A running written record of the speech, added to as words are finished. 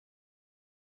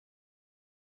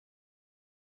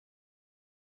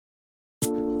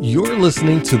You're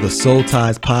listening to the Soul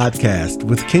Ties Podcast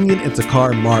with Kenyon and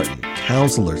Takara Martin,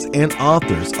 counselors and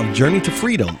authors of Journey to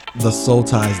Freedom, the Soul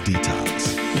Ties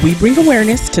Detox. We bring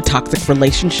awareness to toxic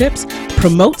relationships,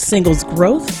 promote singles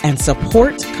growth, and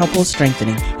support couple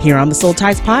strengthening. Here on the Soul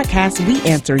Ties Podcast, we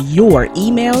answer your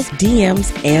emails,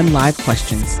 DMs, and live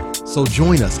questions. So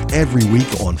join us every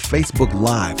week on Facebook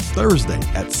Live, Thursday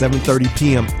at 7:30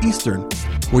 p.m. Eastern,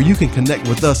 where you can connect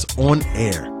with us on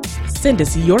air. Send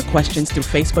us your questions through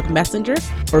Facebook Messenger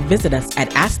or visit us at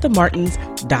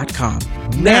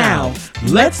AskTheMartins.com. Now,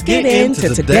 let's get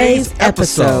into today's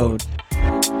episode.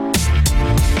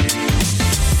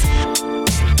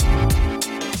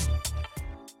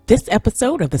 This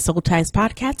episode of the Soul Ties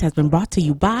Podcast has been brought to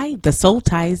you by the Soul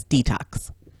Ties Detox.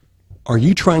 Are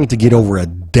you trying to get over a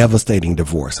devastating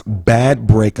divorce, bad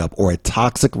breakup, or a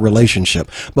toxic relationship,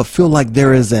 but feel like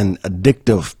there is an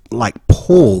addictive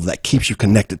pull that keeps you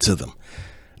connected to them?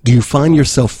 Do you find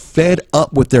yourself fed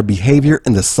up with their behavior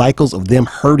and the cycles of them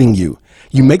hurting you?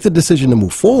 You make the decision to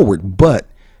move forward, but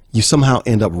you somehow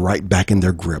end up right back in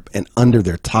their grip and under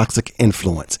their toxic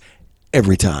influence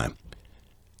every time.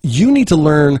 You need to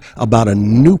learn about a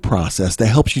new process that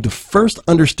helps you to first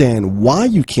understand why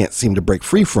you can't seem to break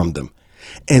free from them,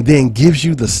 and then gives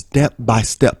you the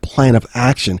step-by-step plan of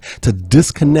action to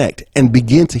disconnect and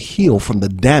begin to heal from the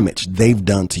damage they've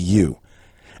done to you.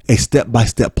 A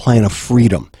step-by-step plan of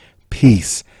freedom,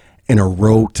 peace, and a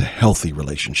road to healthy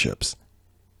relationships.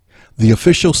 The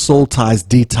official Soul Ties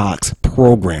Detox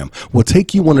program will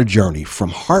take you on a journey from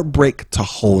heartbreak to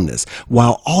wholeness,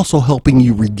 while also helping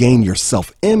you regain your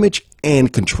self-image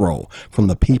and control from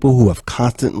the people who have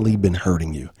constantly been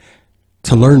hurting you.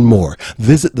 To learn more,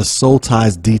 visit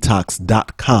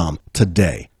thesoultiesdetox.com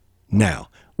today. Now,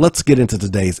 let's get into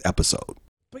today's episode.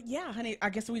 But yeah, honey, I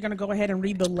guess we're going to go ahead and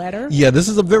read the letter. Yeah, this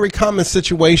is a very common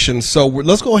situation, so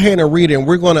let's go ahead and read it, and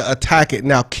we're going to attack it.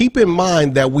 Now, keep in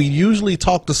mind that we usually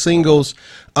talk to singles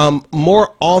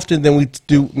more often than we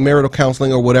do marital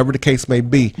counseling or whatever the case may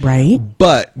be. Right.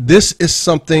 But this is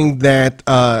something that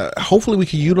hopefully we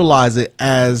can utilize it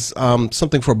as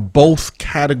something for both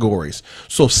categories.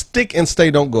 So stick and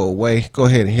stay, don't go away. Go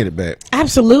ahead and hit it back.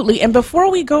 Absolutely. And before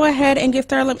we go ahead and get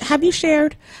started, have you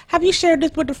shared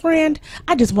this with a friend?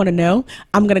 I just want to know.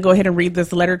 I'm going to go ahead and read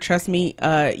this letter. Trust me,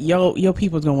 your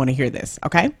people's going to want to hear this.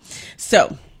 Okay.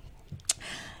 So,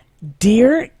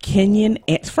 dear Kenyon,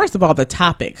 first of all, the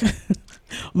topic.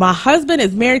 My husband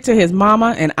is married to his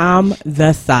mama and I'm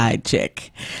the side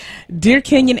chick. Dear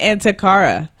Kenyon and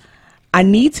Takara, I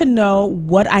need to know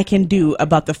what I can do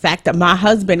about the fact that my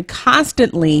husband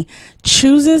constantly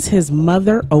chooses his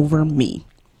mother over me.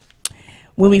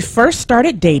 When we first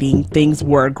started dating, things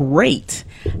were great.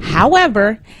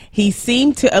 However, he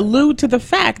seemed to allude to the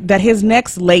fact that his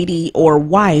next lady or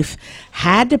wife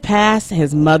had to pass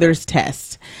his mother's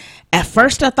test. At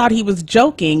first, I thought he was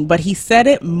joking, but he said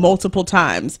it multiple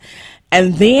times.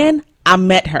 And then I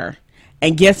met her.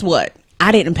 And guess what?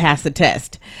 I didn't pass the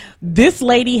test. This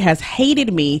lady has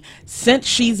hated me since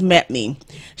she's met me.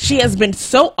 She has been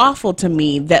so awful to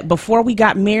me that before we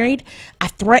got married, I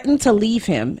threatened to leave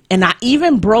him, and I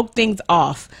even broke things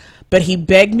off. But he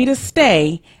begged me to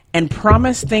stay and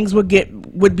promised things would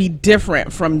be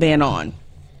different from then on.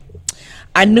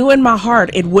 I knew in my heart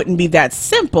it wouldn't be that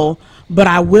simple, but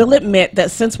I will admit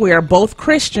that since we are both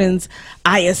Christians,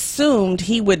 I assumed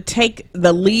he would take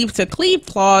the leave to cleave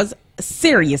clause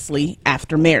seriously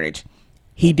after marriage.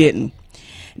 He didn't.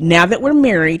 Now that we're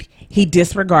married, he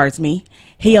disregards me.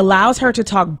 He allows her to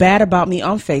talk bad about me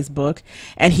on Facebook,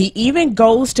 and he even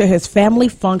goes to his family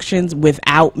functions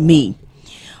without me.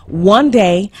 One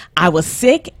day, I was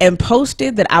sick and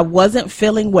posted that I wasn't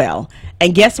feeling well.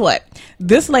 And guess what?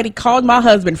 This lady called my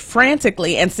husband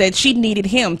frantically and said she needed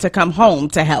him to come home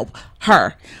to help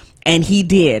her. And he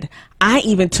did. I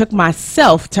even took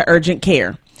myself to urgent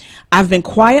care. I've been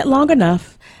quiet long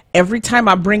enough. Every time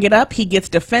I bring it up, he gets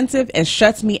defensive and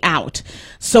shuts me out.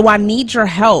 So I need your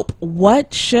help.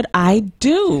 What should I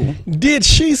do? Did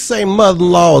she say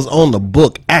mother-in-law is on the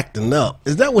book acting up?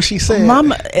 Is that what she said?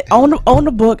 Mama, on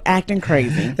the book acting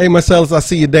crazy. Hey, Marcellus, I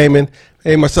see you, Damon.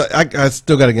 Hey, Marcellus, I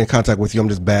still got to get in contact with you. I'm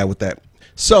just bad with that.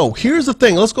 So here's the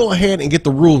thing. Let's go ahead and get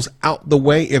the rules out the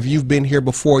way. If you've been here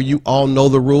before, you all know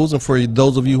the rules. And for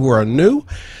those of you who are new,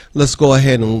 let's go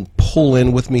ahead and pull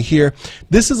in with me here.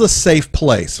 This is a safe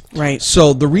place. Right.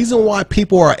 So the reason why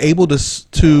people are able to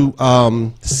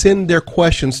send their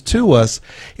questions to us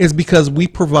is because we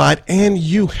provide, and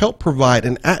you help provide,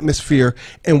 an atmosphere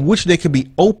in which they can be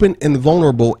open and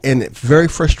vulnerable in very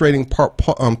frustrating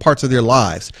parts of their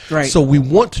lives. Right. So we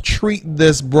want to treat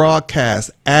this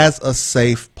broadcast as a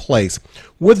safe place.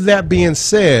 With that being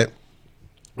said,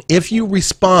 if you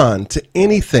respond to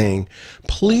anything,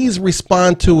 please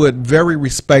respond to it very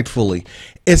respectfully.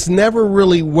 It's never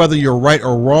really whether you're right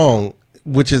or wrong,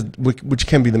 which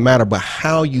can be the matter, but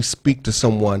how you speak to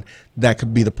someone, that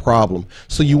could be the problem.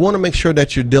 So you want to make sure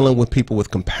that you're dealing with people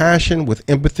with compassion, with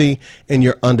empathy, and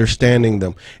you're understanding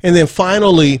them. And then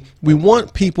finally, we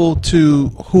want people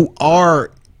who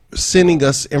are sending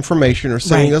us information or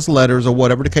sending us letters or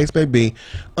whatever the case may be,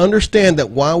 understand that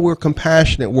while we're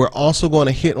compassionate, we're also going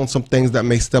to hit on some things that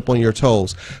may step on your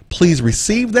toes. Please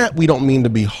receive that. We don't mean to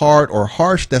be hard or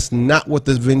harsh. That's not what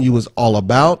this venue is all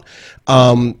about.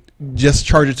 Just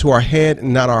charge it to our head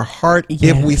and not our heart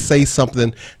if we say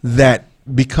something that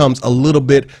becomes a little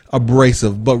bit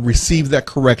abrasive, but receive that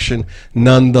correction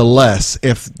nonetheless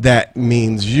if that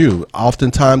means you.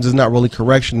 Oftentimes it's not really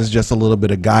correction, it's just a little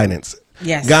bit of guidance.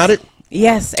 Yes. Got it?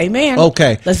 Yes. Amen.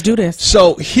 Okay. Let's do this.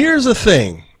 So here's the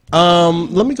thing.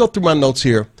 Let me go through my notes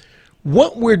here.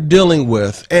 What we're dealing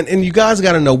with, and you guys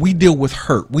got to know, we deal with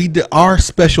hurt. Our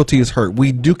specialty is hurt.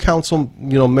 We do counsel,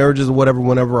 marriages or whatever,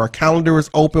 whenever our calendar is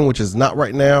open, which is not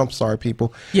right now. I'm sorry,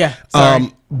 people. Yeah.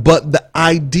 Sorry. But the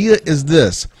idea is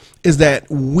this, is that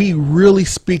we really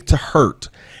speak to hurt.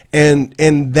 And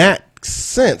in that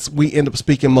sense, we end up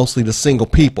speaking mostly to single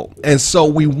people. And so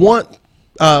we want,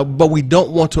 but we don't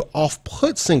want to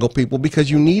off-put single people, because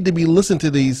you need to be listening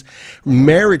to these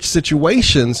marriage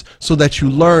situations so that you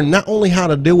learn not only how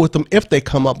to deal with them if they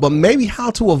come up, but maybe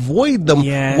how to avoid them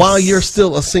while you're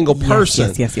still a single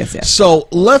person. Yes. So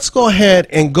let's go ahead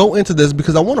and go into this,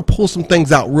 because I want to pull some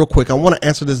things out real quick. I want to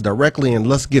answer this directly, and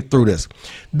let's get through this.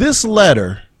 This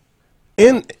letter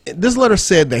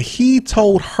said that he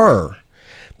told her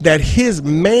that his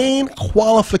main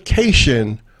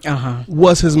qualification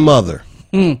was his mother.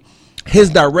 His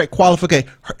direct qualification.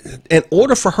 In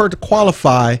order for her to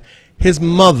qualify, his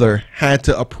mother had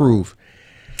to approve.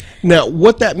 Now,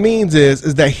 what that means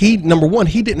is that number one,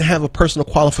 he didn't have a personal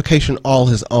qualification all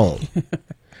his own.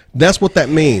 That's what that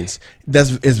means.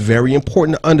 It's very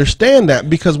important to understand that,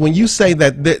 because when you say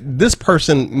that this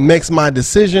person makes my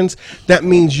decisions, that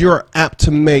means you're apt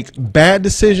to make bad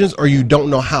decisions, or you don't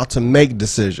know how to make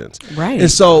decisions. Right.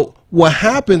 And so what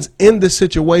happens in this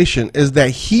situation is that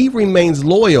he remains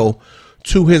loyal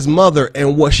to his mother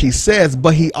and what she says,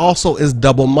 but he also is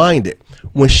double-minded.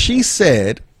 When she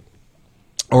said,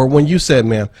 or when you said,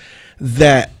 ma'am,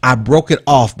 that I broke it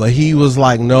off, but he was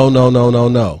like,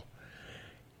 no.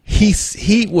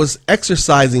 He was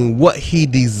exercising what he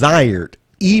desired,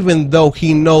 even though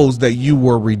he knows that you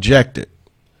were rejected.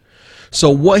 So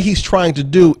what he's trying to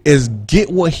do is get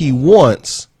what he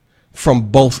wants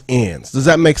from both ends. Does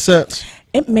that make sense?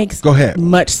 It makes Go ahead.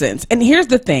 Much sense. And here's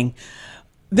the thing.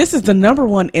 This is the number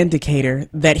one indicator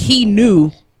that he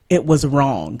knew it was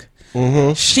wrong.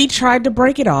 She tried to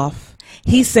break it off.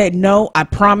 He said, no, I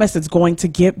promise it's going to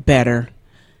get better.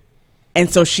 And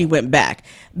so she went back.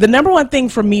 The number one thing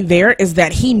for me there is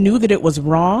that he knew that it was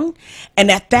wrong. And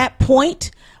at that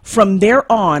point, from there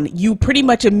on, you pretty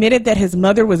much admitted that his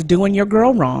mother was doing your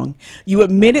girl wrong. You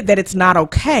admitted that it's not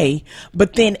okay.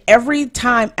 But then every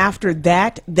time after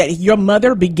that your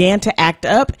mother began to act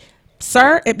up,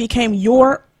 sir, it became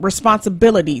your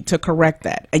responsibility to correct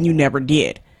that. And you never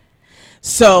did.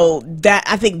 So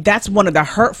I think that's one of the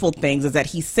hurtful things, is that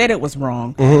he said it was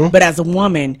wrong. But as a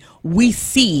woman, we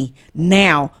see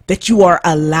now that you are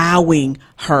allowing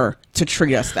her to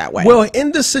treat us that way. Well,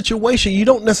 in this situation, you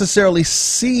don't necessarily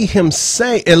see him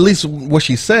say, at least what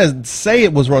she says, say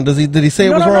it was wrong. Did he say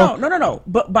it was wrong? No.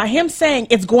 But by him saying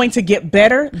it's going to get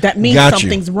better, that means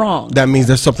something's wrong. That means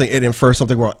there's something, it infers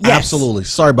something wrong. Yes. Absolutely.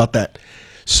 Sorry about that.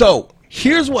 So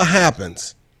here's what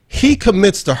happens. He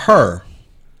commits to her,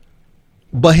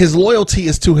 but his loyalty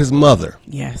is to his mother.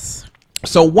 Yes.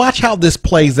 So watch how this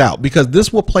plays out, because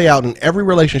this will play out in every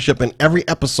relationship, in every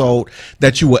episode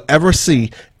that you will ever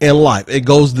see in life. It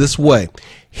goes this way.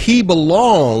 He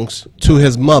belongs to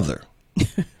his mother.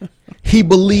 He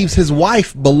believes his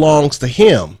wife belongs to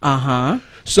him.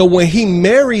 So when he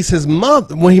marries his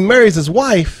mother, when he marries his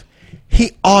wife,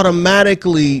 his automatic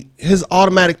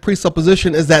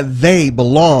presupposition is that they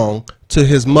belong to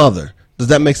his mother. Does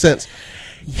that make sense?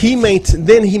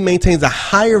 Then he maintains a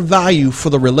higher value for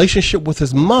the relationship with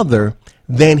his mother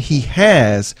than he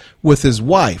has with his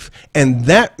wife. And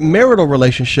that marital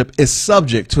relationship is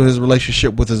subject to his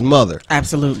relationship with his mother.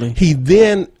 Absolutely. He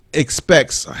then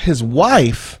expects his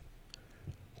wife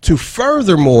to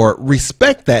furthermore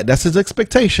respect that. That's his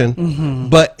expectation.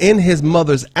 But in his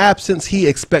mother's absence, he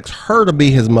expects her to be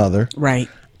his mother. Right.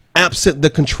 Absent the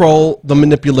control, the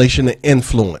manipulation, and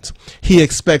influence. He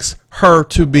expects her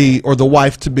to be, or the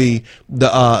wife to be,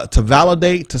 to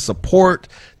validate, to support,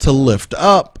 to lift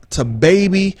up, to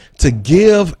baby, to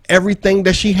give everything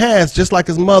that she has, just like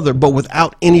his mother, but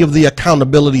without any of the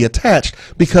accountability attached,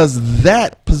 because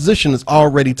that position is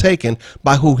already taken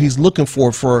by who he's looking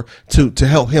for to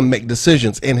help him make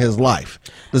decisions in his life.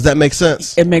 Does that make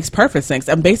sense? It makes perfect sense.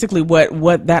 And basically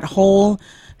what that whole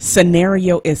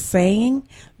scenario is saying,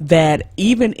 that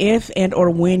even if and or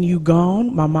when you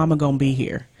gone, my mama gonna be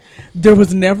here. There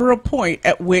was never a point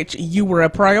at which you were a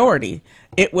priority.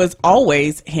 It was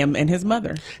always him and his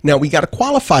mother. Now, we got to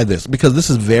qualify this, because this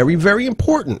is very, very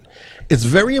important. It's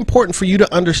very important for you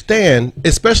to understand,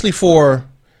 especially for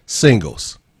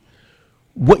singles.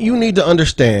 What you need to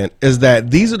understand is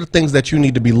that these are the things that you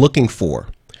need to be looking for.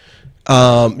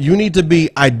 You need to be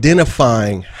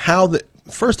identifying how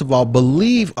first of all,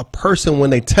 believe a person when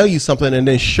they tell you something and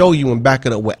then show you and back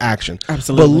it up with action.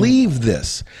 Absolutely. Believe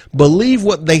this. Believe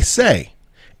what they say.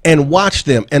 And watch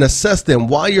them and assess them.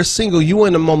 While you're single, you're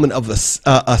in a moment of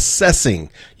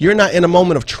assessing. You're not in a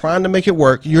moment of trying to make it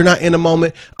work. You're not in a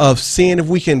moment of seeing if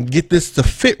we can get this to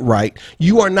fit right.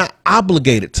 You are not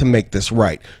obligated to make this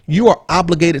right. You are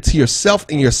obligated to yourself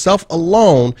and yourself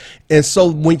alone. And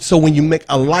so when you make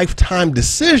a lifetime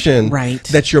decision, right,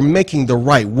 that you're making the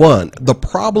right one. The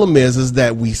problem is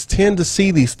that we tend to see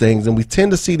these things and we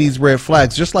tend to see these red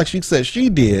flags, just like she said she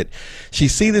did. She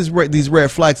see these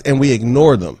red flags and we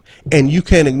ignore them. And you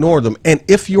can't ignore them. And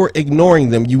if you're ignoring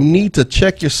them, you need to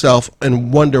check yourself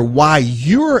and wonder why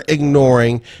you're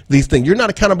ignoring these things. You're not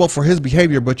accountable for his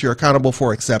behavior, but you're accountable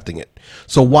for accepting it.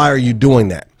 So why are you doing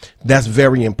that? That's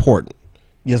very important.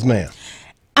 Yes, ma'am.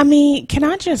 I mean, can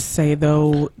I just say,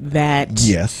 though, that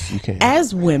yes, you can.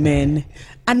 As women,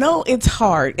 I know it's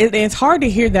hard. It's hard to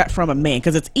hear that from a man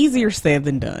because it's easier said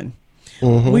than done.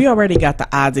 Mm-hmm. We already got the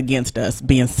odds against us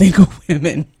being single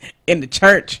women in the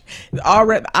church. The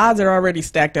odds are already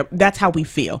stacked up. That's how we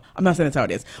feel. I'm not saying that's how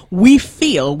it is.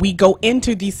 We go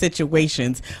into these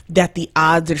situations that the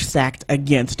odds are stacked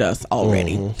against us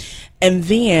already. Mm-hmm. And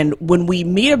then when we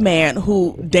meet a man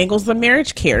who dangles the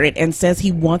marriage carrot and says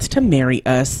he wants to marry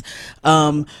us,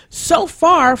 so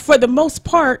far, for the most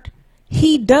part,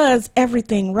 he does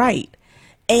everything right.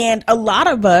 And a lot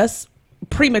of us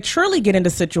prematurely get into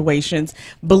situations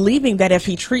believing that if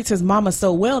he treats his mama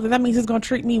so well, then that means he's going to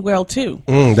treat me well too.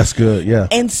 That's good. Yeah.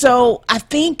 And so I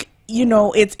think,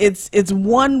 it's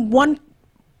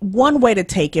one way to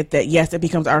take it, that yes, it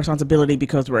becomes our responsibility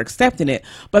because we're accepting it.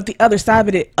 But the other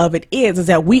side of it is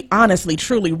that we honestly,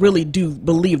 truly, really do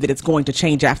believe that it's going to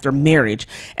change after marriage,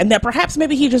 and that perhaps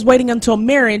maybe he's just waiting until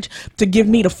marriage to give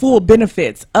me the full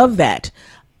benefits of that.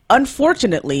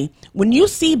 Unfortunately, when you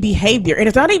see behavior, and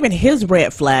it's not even his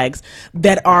red flags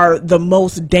that are the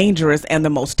most dangerous and the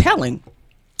most telling,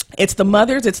 it's the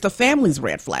mother's, it's the family's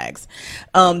red flags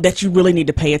that you really need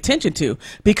to pay attention to.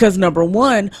 Because number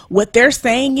one, what they're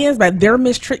saying is that their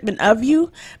mistreatment of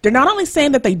you, they're not only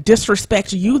saying that they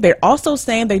disrespect you, they're also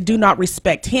saying they do not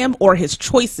respect him or his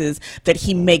choices that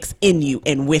he makes in you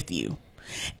and with you.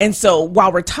 And so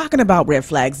while we're talking about red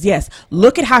flags, yes,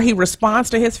 look at how he responds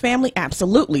to his family.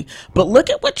 Absolutely. But look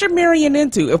at what you're marrying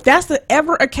into. If that's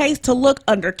ever a case to look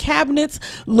under cabinets,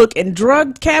 look in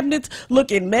drug cabinets,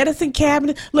 look in medicine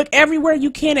cabinets, look everywhere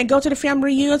you can and go to the family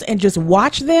reunions and just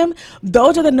watch them.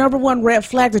 Those are the number one red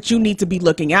flags that you need to be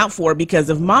looking out for, because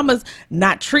if mama's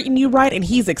not treating you right and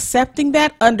he's accepting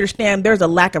that, understand there's a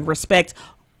lack of respect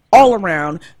all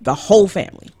around the whole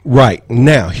family. Right.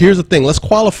 Now, here's the thing. Let's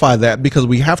qualify that, because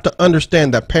we have to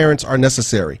understand that parents are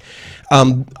necessary.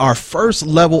 Our first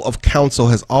level of counsel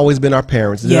has always been our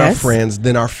parents, then our friends,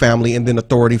 then our family, and then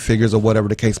authority figures or whatever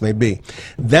the case may be.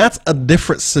 That's a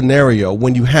different scenario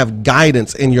when you have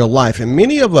guidance in your life. And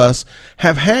many of us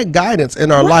have had guidance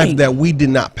in our life that we did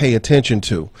not pay attention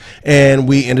to. And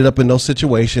we ended up in those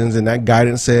situations, and that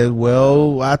guidance said,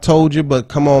 well, I told you, but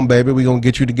come on, baby, we're going to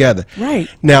get you together. Right.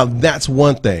 Now, that's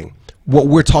one thing. What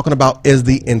we're talking about is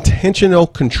the intentional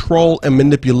control and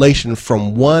manipulation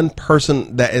from one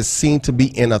person that is seen to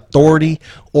be in authority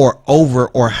or over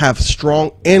or have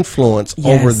strong influence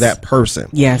over that person.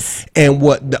 Yes. And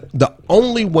what the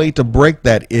only way to break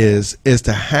that is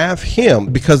to have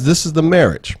him, because this is the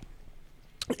marriage.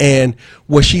 And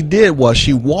what she did was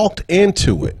she walked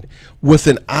into it with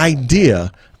an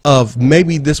idea of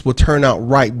maybe this will turn out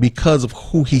right because of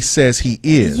who he says he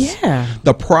is. Yeah.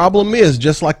 The problem is,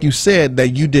 just like you said, that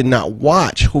you did not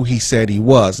watch who he said he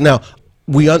was. Now,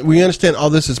 we understand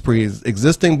all this is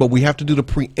pre-existing, but we have to do the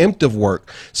preemptive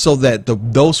work so that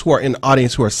those who are in the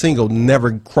audience who are single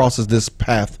never crosses this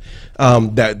path,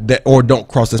 or don't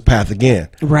cross this path again.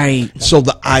 Right. So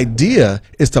the idea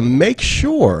is to make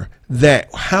sure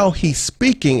that how he's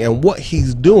speaking and what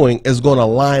he's doing is going to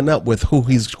line up with who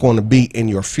he's going to be in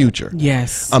your future.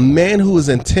 Yes. A man who is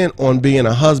intent on being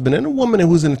a husband and a woman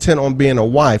who's intent on being a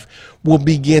wife will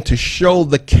begin to show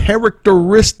the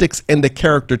characteristics and the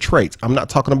character traits. I'm not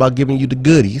talking about giving you the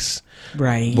goodies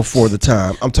Right. before the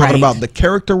time. I'm talking Right. about the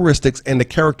characteristics and the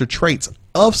character traits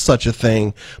of such a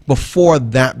thing before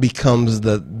that becomes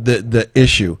the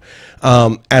issue.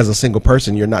 As a single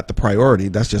person, you're not the priority.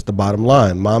 That's just the bottom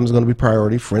line. Mom's going to be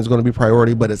priority, friend's going to be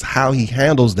priority, but it's how he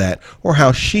handles that or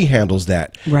how she handles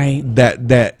that. Right.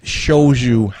 That shows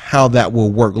you how that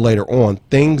will work later on.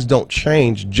 Things don't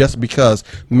change just because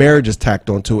marriage is tacked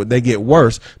onto it. They get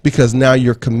worse because now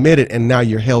you're committed and now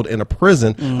you're held in a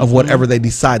prison of whatever they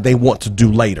decide they want to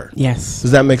do later. Yes.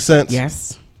 Does that make sense?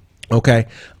 Yes. Okay.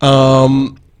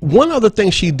 One other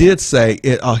thing she did say,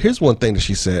 here's one thing that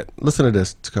she said. Listen to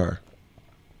this, Takara.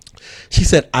 She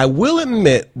said, I will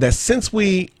admit that since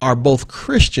we are both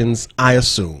Christians, I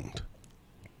assumed.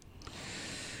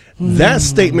 That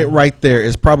statement right there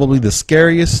is probably the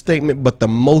scariest statement, but the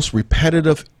most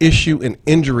repetitive issue and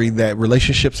injury that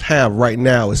relationships have right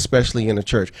now, especially in the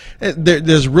church.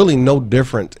 There's really no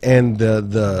different in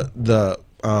the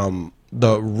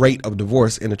rate of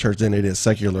divorce in the church than it is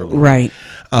secularly. Right.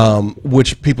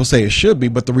 Which people say it should be,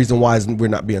 but the reason why is we're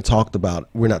not being talked about.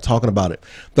 We're not talking about it.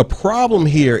 The problem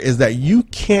here is that you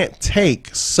can't take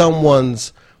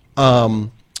someone's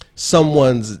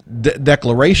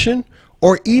declaration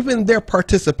or even their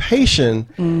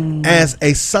participation as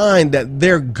a sign that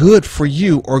they're good for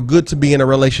you or good to be in a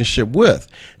relationship with.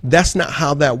 That's not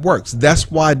how that works.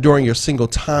 That's why during your single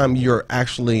time, you're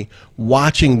actually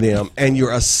watching them and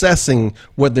you're assessing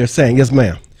what they're saying. Yes,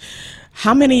 ma'am.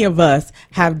 How many of us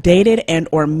have dated and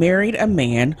or married a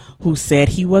man who said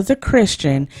he was a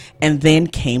Christian and then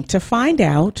came to find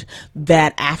out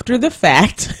that after the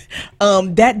fact,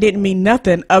 that didn't mean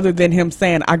nothing other than him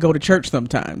saying, I go to church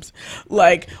sometimes.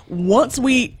 Like, once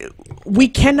we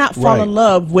cannot fall Right. in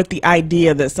love with the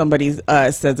idea that somebody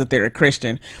says that they're a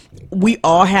Christian. We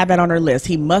all have that on our list.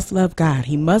 He must love God.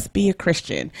 He must be a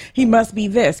Christian. He must be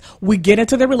this. We get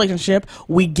into the relationship.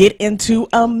 We get into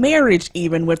a marriage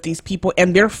even with these people,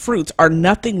 and their fruits are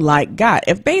nothing like God.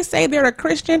 If they say they're a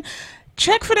Christian,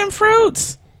 check for them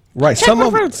fruits. Right. Check for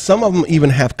fruits. Some of them even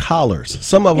have collars.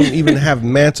 Some of them even have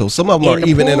mantles. Some of them In are the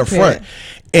even in the pulpit. front.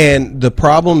 And the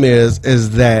problem is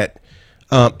that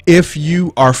if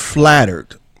you are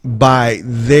flattered by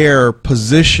their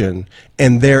position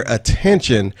and their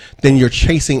attention, then you're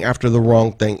chasing after the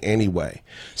wrong thing anyway.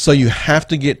 So you have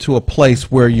to get to a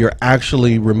place where you're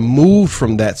actually removed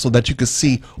from that so that you can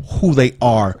see who they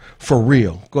are for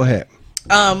real. Go ahead.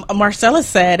 Marcella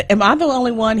said, am I the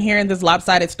only one hearing this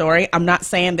lopsided story? I'm not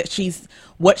saying that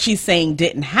what she's saying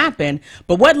didn't happen,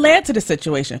 but what led to the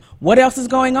situation? What else is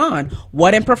going on?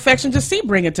 What imperfections does she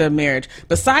bring into a marriage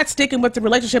besides sticking with the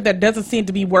relationship that doesn't seem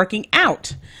to be working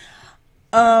out?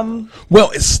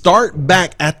 Well, start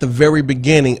back at the very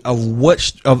beginning of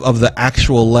of the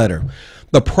actual letter.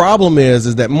 The problem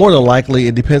is that more than likely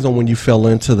it depends on when you fell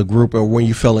into the group or when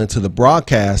you fell into the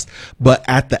broadcast. But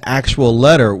at the actual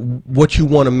letter, what you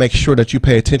want to make sure that you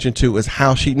pay attention to is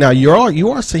how she. Now you are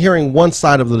hearing one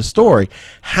side of the story,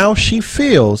 how she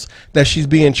feels that she's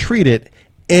being treated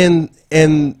in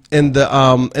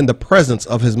the presence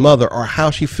of his mother, or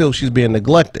how she feels she's being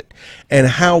neglected, and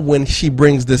how when she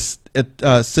brings this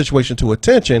situation to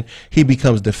attention, he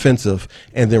becomes defensive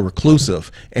and then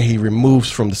reclusive, and he removes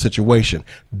from the situation.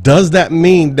 Does that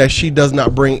mean that she does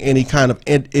not bring any kind of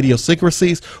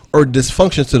idiosyncrasies or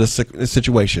dysfunctions to the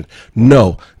situation?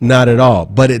 No, not at all.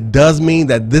 But it does mean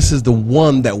that this is the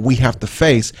one that we have to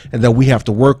face and that we have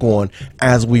to work on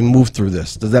as we move through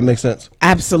this. Does that make sense?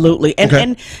 Absolutely. And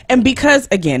Okay. and because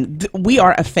again, we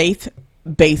are a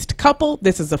faith-based couple.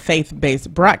 This is a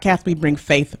faith-based broadcast. We bring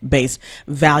faith-based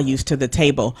values to the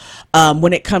table.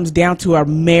 When it comes down to our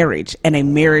marriage and a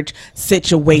marriage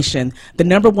situation, the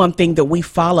number one thing that we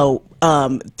follow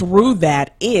through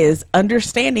that is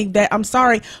understanding that, I'm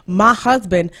sorry, my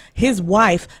husband, his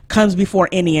wife comes before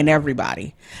any and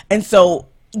everybody. And so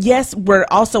yes, we're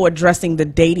also addressing the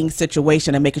dating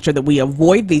situation and making sure that we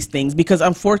avoid these things, because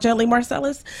unfortunately,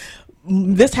 Marcellus,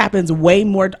 this happens way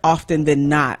more often than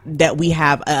not, that we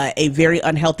have a very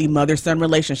unhealthy mother-son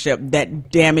relationship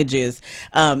that damages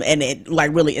and it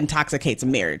like really intoxicates a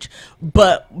marriage.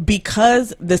 But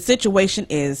because the situation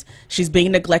is she's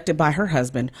being neglected by her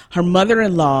husband, her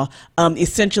mother-in-law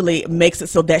essentially makes it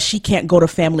so that she can't go to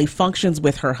family functions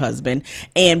with her husband,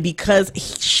 and because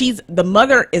the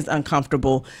mother is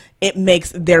uncomfortable, it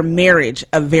makes their marriage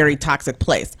a very toxic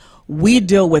place. We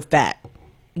deal with that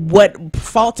what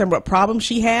faults and what problems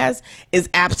she has is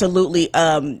absolutely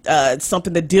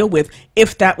something to deal with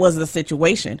if that was the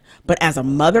situation. But as a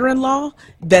mother-in-law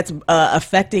that's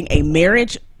affecting a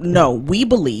marriage, no, we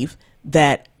believe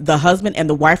that the husband and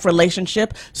the wife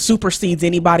relationship supersedes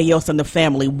anybody else in the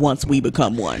family once we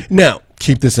become one. Now,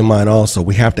 keep this in mind also.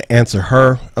 We have to answer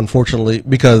her, unfortunately,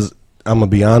 because I'm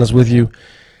going to be honest with you.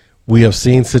 We have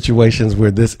seen situations where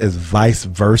this is vice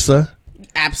versa.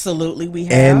 Absolutely, we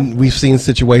have. And we've seen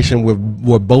situations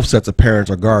where both sets of parents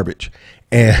are garbage.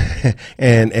 And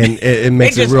it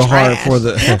makes it real hard for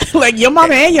the like your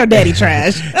mama and your daddy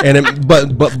trash.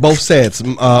 but both sets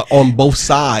on both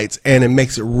sides, and it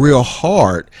makes it real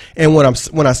hard. And when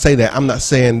I say that, I'm not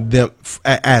saying them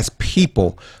as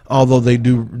people, although they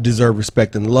do deserve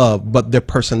respect and love, but their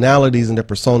personalities and their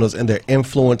personas and their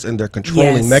influence and their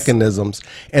controlling mechanisms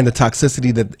and the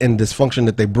toxicity that and dysfunction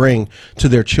that they bring to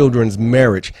their children's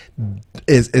marriage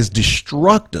is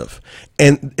destructive,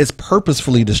 and it's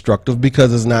purposefully destructive because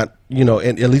it's not, and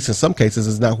at least in some cases,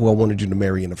 it's not who I wanted you to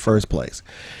marry in the first place.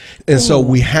 And so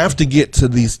we have to get to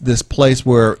this place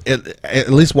where, at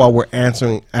least while we're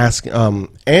answering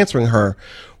her,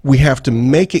 we have to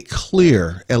make it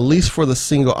clear, at least for the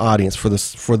single audience,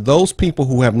 for those people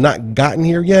who have not gotten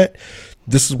here yet,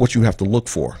 this is what you have to look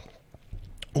for.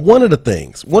 One of the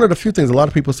few things a lot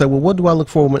of people say, well, what do I look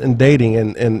for in dating?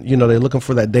 And they're looking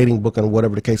for that dating book and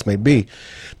whatever the case may be.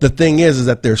 The thing is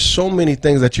that there's so many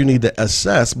things that you need to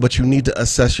assess, but you need to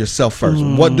assess yourself first.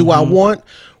 Mm-hmm. What do I want?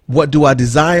 What do I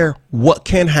desire? What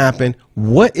can happen?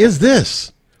 What is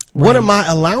this? Right. What am I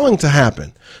allowing to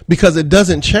happen? Because it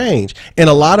doesn't change. And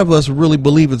a lot of us really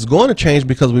believe it's going to change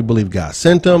because we believe God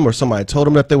sent them or somebody told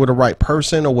them that they were the right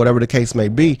person or whatever the case may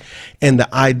be. And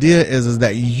the idea is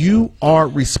that you are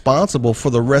responsible for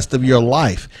the rest of your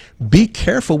life. Be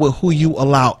careful with who you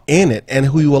allow in it and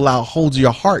who you allow holds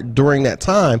your heart during that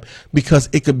time, because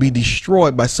it could be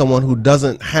destroyed by someone who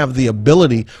doesn't have the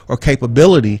ability or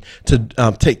capability to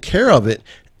take care of it.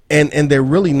 And they're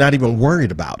really not even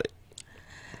worried about it.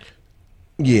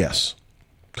 Yes.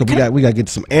 Because we got to get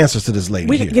some answers to this lady.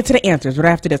 We can get to the answers, but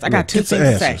after this, I got two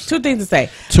things to say.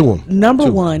 To them.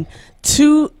 Number one,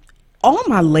 to all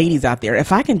my ladies out there,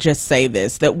 if I can just say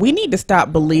this, that we need to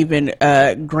stop believing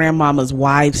grandmama's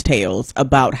wives' tales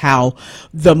about how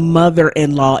the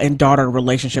mother-in-law and daughter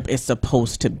relationship is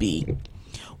supposed to be.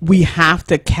 We have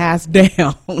to cast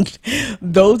down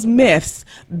those myths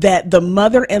that the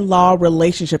mother-in-law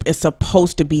relationship is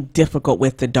supposed to be difficult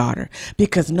with the daughter,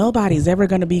 because nobody's ever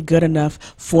going to be good enough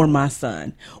for my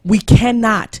son. We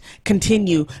cannot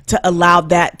continue to allow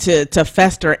that to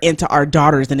fester into our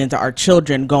daughters and into our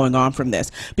children going on from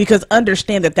this, because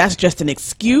understand that that's just an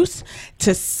excuse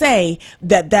to say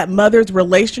that mother's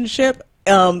relationship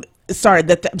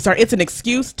it's an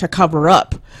excuse to cover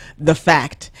up the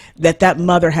fact that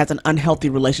mother has an unhealthy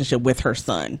relationship with her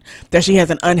son, that she has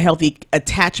an unhealthy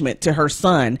attachment to her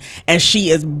son, and she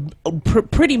is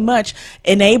pretty much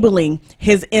enabling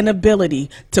his inability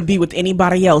to be with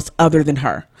anybody else other than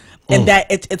her. And that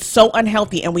it's so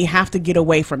unhealthy, and we have to get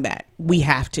away from that. We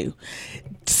have to.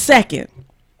 Second,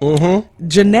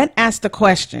 Jeanette asked the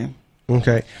question.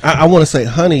 Okay, I want to say,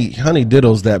 honey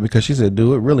diddles that, because she said,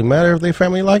 "Do it really matter if they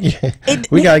family like you?"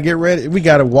 We gotta get ready. We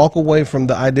gotta walk away from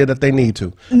the idea that they need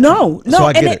to. No, so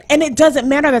and it doesn't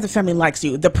matter that the family likes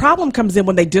you. The problem comes in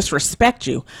when they disrespect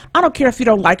you. I don't care if you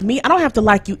don't like me. I don't have to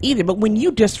like you either. But when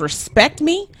you disrespect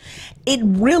me, it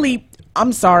really.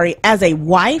 I'm sorry, as a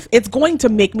wife, it's going to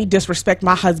make me disrespect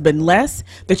my husband less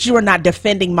that you are not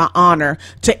defending my honor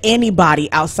to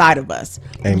anybody outside of us.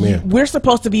 Amen. We're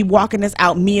supposed to be walking this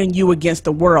out, me and you against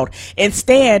the world.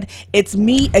 Instead, it's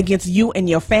me against you and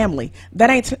your family.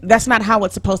 That's not how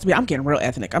it's supposed to be. I'm getting real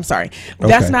ethnic. I'm sorry. Okay.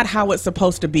 That's not how it's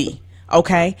supposed to be.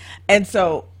 Okay? And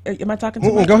so, am I talking to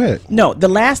you? Go ahead. No, the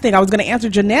last thing I was going to answer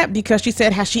Jeanette, because she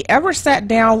said, has she ever sat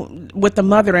down with the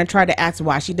mother and tried to ask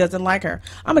why she doesn't like her?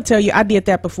 I'm going to tell you, I did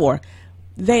that before.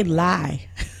 They lie.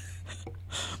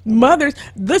 Mothers,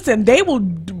 listen, they will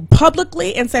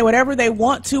publicly and say whatever they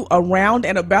want to around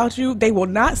and about you. They will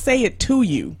not say it to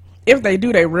you. If they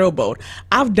do, they real bold.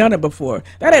 I've done it before.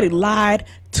 That lady lied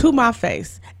to my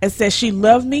face and said she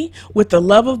loved me with the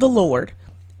love of the Lord.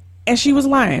 And she was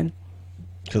lying.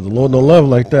 Because the Lord don't love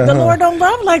like that. The Lord don't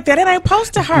love like that. It ain't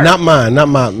supposed to hurt. Not mine.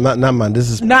 This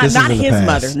is not his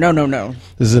mother. No.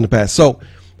 This is in the past. So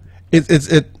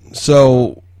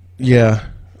So yeah.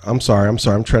 I'm sorry. I'm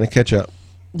trying to catch up.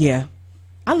 Yeah.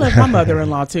 I love my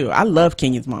mother-in-law too. I love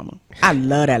Kenyon's mama. I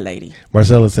love that lady.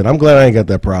 Marcella said, "I'm glad I ain't got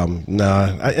that problem." Nah,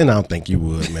 and I don't think you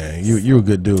would, man. You're a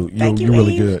good dude. You're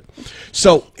really good.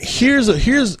 So here's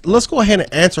let's go ahead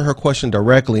and answer her question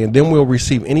directly, and then we'll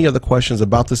receive any other questions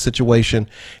about the situation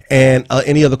and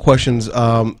any other questions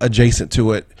adjacent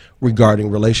to it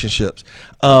regarding relationships.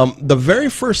 The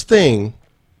very first thing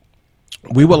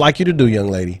we would like you to do, young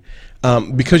lady,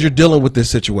 because you're dealing with this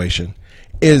situation,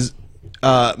 is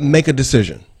make a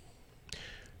decision.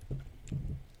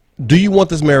 Do you want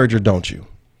this marriage or don't you?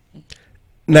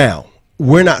 Now,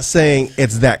 we're not saying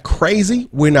it's that crazy.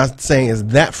 We're not saying it's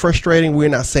that frustrating. We're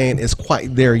not saying it's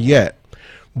quite there yet.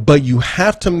 But you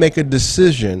have to make a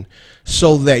decision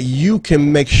so that you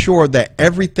can make sure that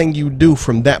everything you do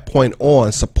from that point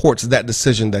on supports that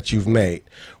decision that you've made.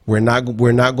 We're not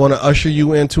going to usher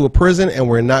you into a prison, and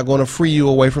we're not going to free you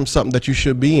away from something that you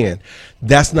should be in.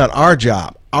 That's not our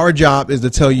job. Our job is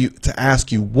to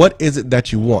ask you, what is it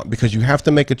that you want? Because you have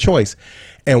to make a choice.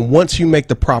 And once you make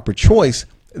the proper choice,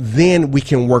 then we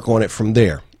can work on it from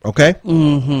there. Okay?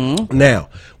 Mm-hmm. Now,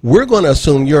 we're going to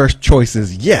assume your choice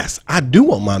is, yes, I do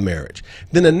want my marriage.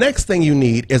 Then the next thing you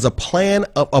need is a plan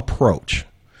of approach.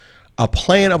 A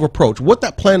plan of approach. What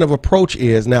that plan of approach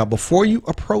is, now, before you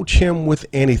approach him with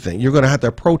anything, you're going to have to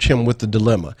approach him with the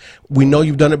dilemma. We know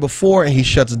you've done it before and he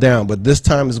shuts down, but this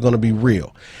time is going to be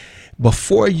real.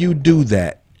 Before you do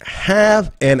that,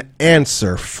 have an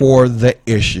answer for the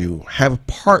issue. Have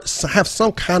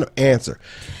some kind of answer.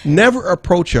 Never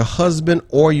approach your husband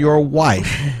or your wife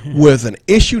with an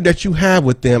issue that you have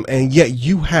with them, and yet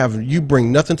you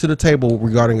bring nothing to the table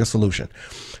regarding a solution.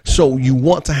 So you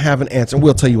want to have an answer.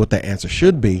 We'll tell you what that answer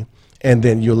should be, and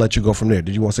then you'll let you go from there.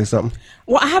 Did you want to say something?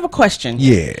 Well, I have a question.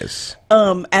 Yes.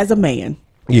 As a man.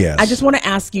 Yes. I just want to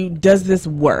ask you, does this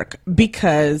work?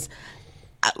 Because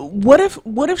what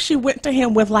if she went to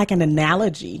him with like an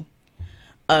analogy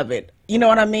of it? You know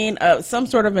what I mean? Some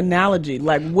sort of analogy.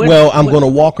 Like, I'm going to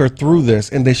walk her through this,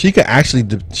 and then she could actually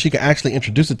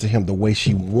introduce it to him the way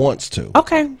she wants to.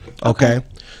 Okay.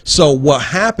 So what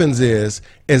happens is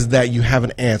that you have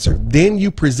an answer. Then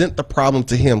you present the problem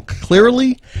to him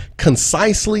clearly,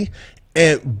 concisely,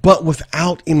 but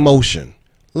without emotion.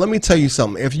 Let me tell you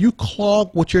something. If you clog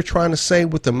what you're trying to say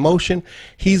with emotion,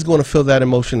 he's going to feel that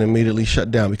emotion and immediately shut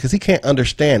down because he can't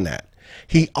understand that.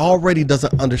 He already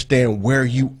doesn't understand where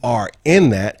you are in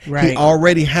that. Right. He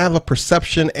already have a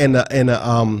perception and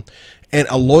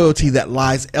a loyalty that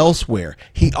lies elsewhere.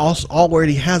 He also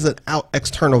already has an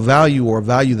external value or a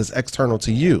value that's external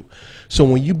to you. So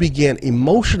when you begin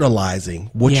emotionalizing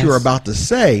what you're about to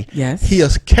say, he'll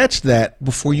catch that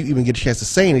before you even get a chance to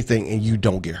say anything, and you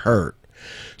don't get hurt.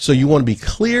 So you want to be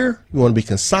clear, you want to be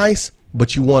concise,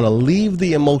 but you want to leave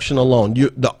the emotion alone.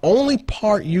 The only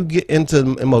part you get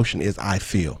into emotion is I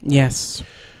feel. Yes.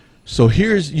 So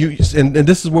and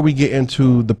this is where we get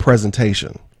into the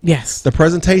presentation. Yes. The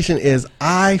presentation is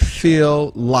I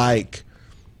feel like,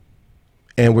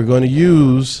 and we're going to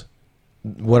use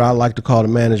what I like to call the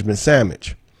management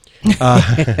sandwich.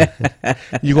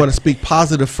 You're going to speak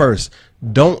positive first.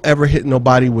 Don't ever hit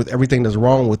nobody with everything that's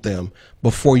wrong with them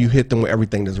before you hit them with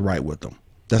everything that's right with them.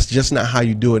 That's just not how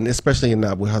you do it, and especially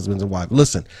not with husbands and wives.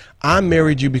 Listen, I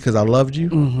married you because I loved you.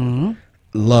 Mm-hmm.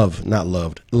 Love, not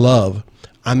loved. Love.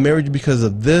 I married you because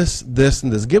of this, this,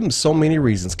 and this. Give him so many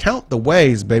reasons. Count the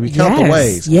ways, baby. Count the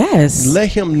ways. Yes. Let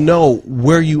him know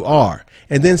where you are,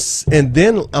 and then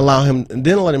allow him, and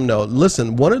then let him know.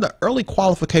 Listen, one of the early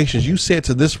qualifications you said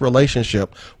to this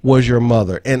relationship was your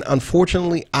mother, and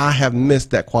unfortunately, I have missed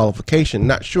that qualification.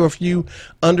 Not sure if you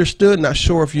understood. Not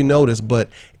sure if you noticed, but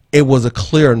it was a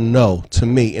clear no to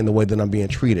me in the way that I'm being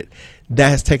treated. That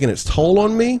has taken its toll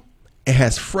on me. It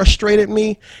has frustrated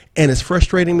me, and it's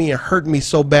frustrating me and hurt me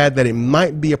so bad that it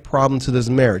might be a problem to this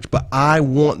marriage. But I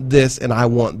want this, and I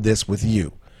want this with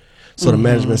you. So the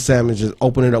management sandwich is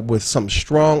open it up with something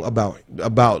strong about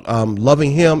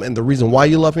loving him and the reason why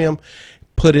you love him.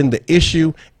 Put in the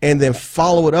issue, and then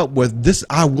follow it up with this.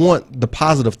 I want the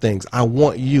positive things. I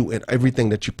want you and everything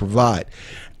that you provide.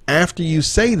 After you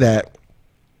say that,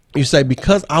 you say,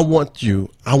 because I want you,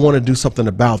 I want to do something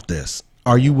about this.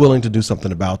 Are you willing to do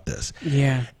something about this?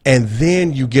 Yeah. And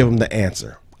then you give them the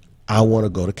answer. I want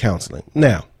to go to counseling.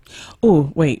 Now.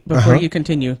 Oh, wait, before you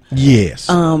continue. Yes.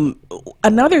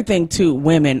 Another thing too,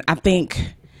 women, I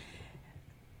think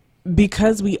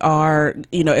because we are,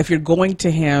 if you're going to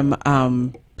him,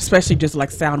 especially just like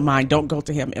sound mind, don't go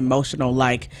to him emotional,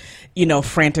 like,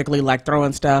 frantically like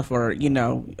throwing stuff or,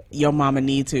 your mama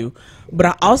need to. But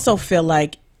I also feel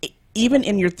like even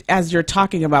in your, as you're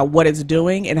talking about what it's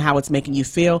doing and how it's making you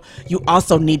feel, you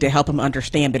also need to help him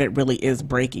understand that it really is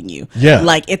breaking you. Yeah.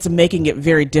 Like, it's making it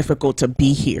very difficult to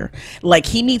be here. Like,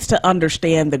 he needs to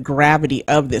understand the gravity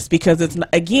of this, because it's,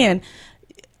 again,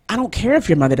 I don't care if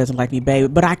your mother doesn't like me,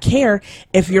 babe, but I care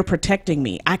if you're protecting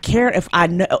me. I care if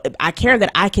I care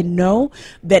that I can know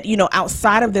that, you know,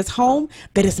 outside of this home,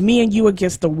 that it's me and you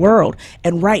against the world.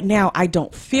 And right now, I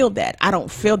don't feel that. I don't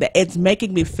feel that. It's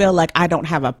making me feel like I don't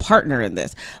have a partner in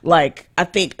this. Like, I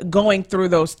think going through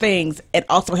those things and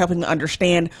also helping me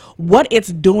understand what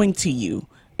it's doing to you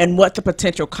and what the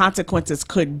potential consequences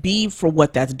could be for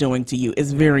what that's doing to you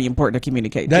is very important to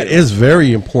communicate. That is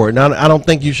very important. I don't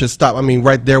think you should stop. I mean,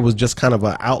 right there was just kind of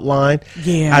an outline.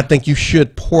 Yeah. I think you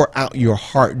should pour out your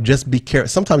heart. Just be careful.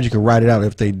 Sometimes you can write it out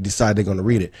if they decide they're going to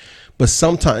read it. But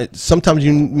sometimes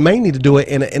you may need to do it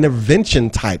in an intervention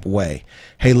type way.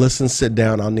 Hey, listen, sit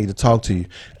down. I'll need to talk to you.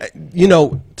 You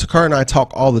know, Takara and I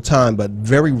talk all the time, but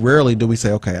very rarely do we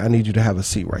say, okay, I need you to have a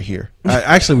seat right here.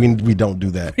 Actually, we don't do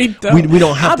that. We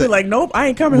don't have I'll to. be like, nope, I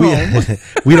ain't coming home.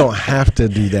 We don't have to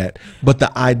do that. But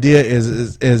the idea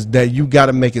is that you got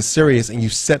to make it serious, and you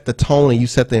set the tone and you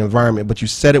set the environment, but you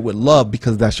set it with love,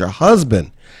 because that's your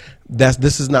husband.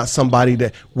 This is not somebody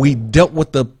that we dealt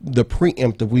with the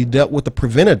preemptive, we dealt with the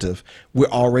preventative. We're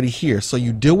already here. So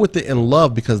you deal with it in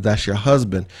love, because that's your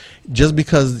husband. Just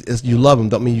because you love him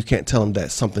don't mean you can't tell him that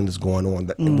something is going on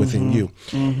within you.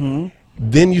 Mm-hmm.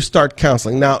 Then you start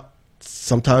counseling. Now,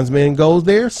 sometimes men go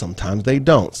there, sometimes they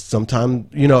don't. Sometimes,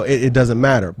 you know, it doesn't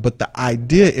matter. But the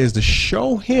idea is to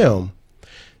show him,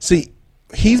 see,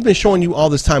 he's been showing you all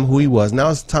this time who he was. Now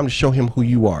it's time to show him who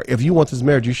you are. If you want this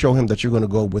marriage, you show him that you're going to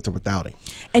go with or without him.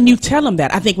 And you tell him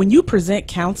that. I think when you present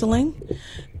counseling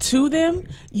to them,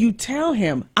 you tell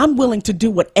him, I'm willing to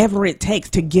do whatever it takes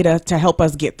to help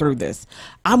us get through this.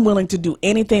 I'm willing to do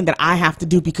anything that I have to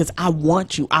do because I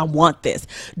want you. I want this.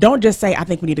 Don't just say, I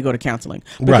think we need to go to counseling.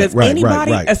 Because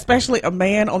anybody, especially a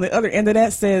man on the other end of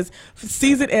that,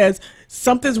 sees it as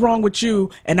something's wrong with you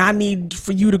and I need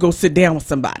for you to go sit down with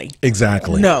somebody.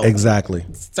 Exactly. No. Exactly.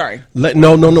 Sorry.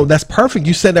 No. That's perfect.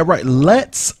 You said that right.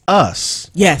 Let's us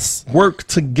work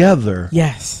together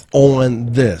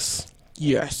on this.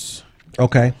 Yes.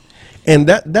 Okay. And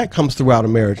that comes throughout a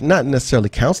marriage, not necessarily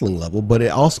counseling level, but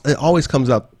it always comes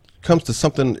to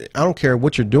something. I don't care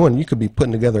what you're doing. You could be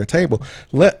putting together a table.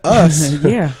 Let us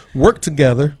work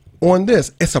together on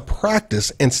this. It's a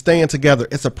practice in staying together.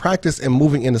 It's a practice in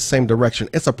moving in the same direction.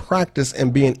 It's a practice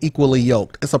in being equally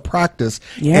yoked. It's a practice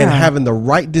in having the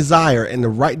right desire and the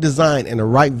right design and the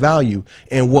right value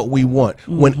in what we want.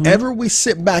 Mm-hmm. Whenever we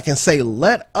sit back and say,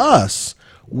 let us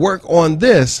work on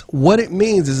this, what it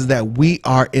means is that we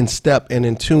are in step and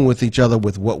in tune with each other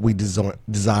with what we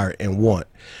desire and want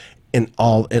in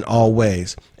all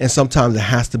ways. And sometimes it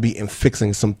has to be in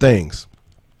fixing some things.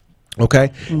 Okay.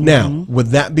 Mm-hmm. Now,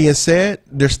 with that being said,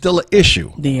 there's still an issue.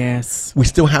 Yes. We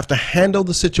still have to handle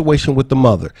the situation with the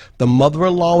mother. The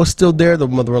mother-in-law is still there. The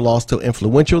mother-in-law is still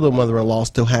influential. The mother-in-law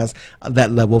still has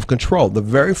that level of control. The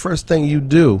very first thing you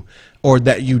do, or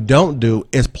that you don't do,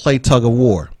 is play tug of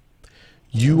war.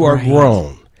 You are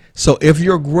grown. So if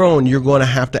you're grown, you're going to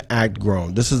have to act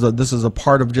grown. This is a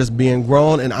part of just being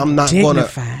grown, and I'm not going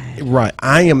to.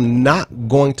 I am not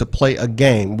going to play a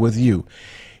game with you.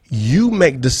 You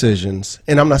make decisions,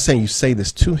 and I'm not saying you say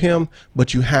this to him,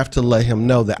 but you have to let him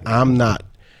know that I'm not.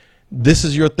 This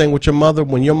is your thing with your mother.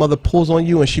 When your mother pulls on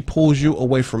you and she pulls you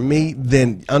away from me,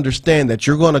 then understand that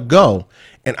you're going to go,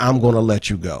 and I'm going to let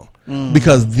you go.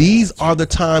 Because these are the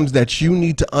times that you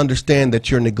need to understand that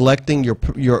you're neglecting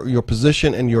your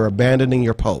position and you're abandoning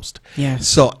your post. Yes.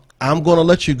 So I'm going to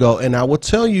let you go, and I will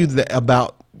tell you that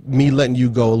about me letting you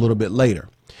go a little bit later.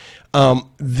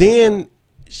 Then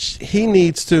he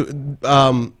needs to,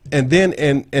 and then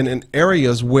in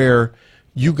areas where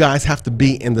you guys have to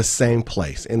be in the same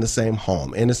place, in the same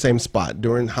home, in the same spot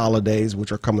during holidays,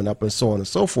 which are coming up, and so on and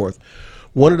so forth.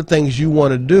 One of the things you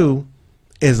want to do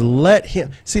is let him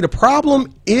see. The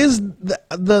problem is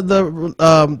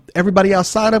the everybody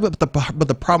outside of it, but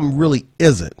the problem really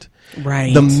isn't.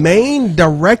 Right. The main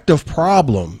directive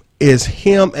problem is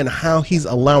him and how he's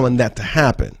allowing that to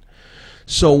happen.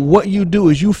 So what you do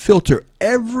is you filter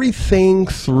everything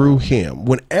through him.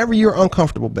 Whenever you're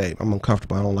uncomfortable, babe, I'm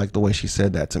uncomfortable. I don't like the way she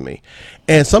said that to me.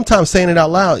 And sometimes saying it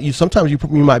out loud, you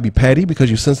might be petty because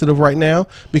you're sensitive right now,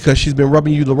 because she's been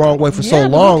rubbing you the wrong way for so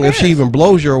long. If she even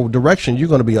blows your direction, you're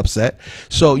going to be upset.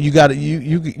 So you got to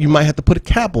you might have to put a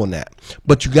cap on that.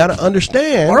 But you got to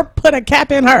understand, or put a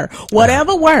cap in her.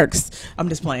 Whatever works. I'm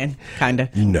just playing, kind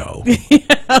of. No.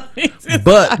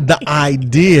 But the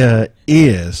idea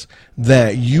is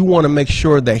that you want to make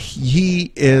sure that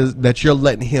that you're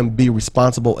letting him be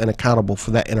responsible and accountable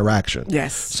for that interaction.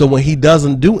 Yes. So when he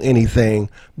doesn't do anything,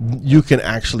 you can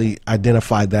actually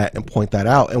identify that and point that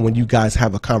out. And when you guys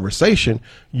have a conversation,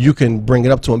 you can bring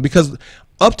it up to him, because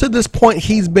up to this point,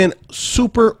 he's been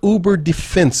super uber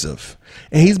defensive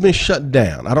and he's been shut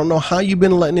down. I don't know how you've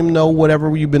been letting him know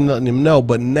whatever you've been letting him know,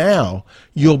 but now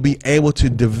you'll be able to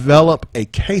develop a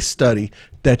case study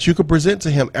that you could present to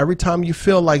him every time you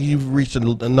feel like you've reached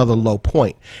another low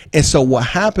point. And so what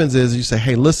happens is you say,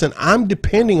 hey, listen, I'm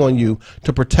depending on you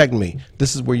to protect me.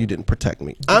 This is where you didn't protect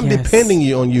me. I'm Yes.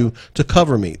 depending on you to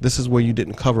cover me. This is where you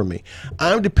didn't cover me.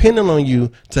 I'm depending on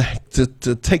you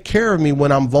to take care of me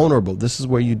when I'm vulnerable. This is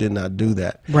where you did not do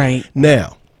that. Right.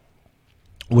 Now,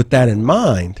 with that in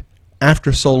mind,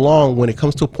 after so long, when it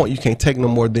comes to a point you can't take no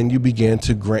more, then you begin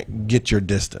to get your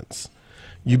distance.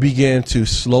 You begin to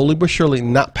slowly but surely,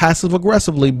 not passive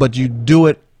aggressively, but you do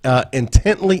it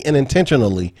intently and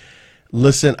intentionally.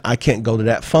 Listen, I can't go to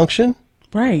that function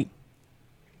Right.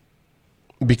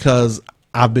 because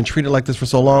I've been treated like this for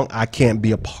so long. I can't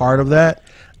be a part of that.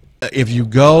 If you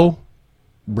go,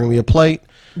 bring me a plate.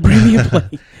 Bring me a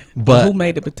plate. But who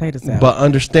made the potato salad? But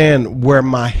understand where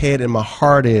my head and my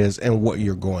heart is and what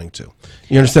you're going to.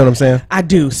 You understand what I'm saying? I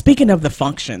do. Speaking of the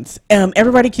functions,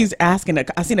 everybody keeps asking.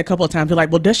 I've seen a couple of times. They're like,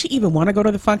 "Well, does she even want to go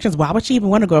to the functions? Why would she even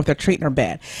want to go if they're treating her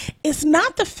bad?" It's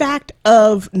not the fact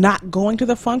of not going to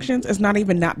the functions. It's not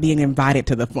even not being invited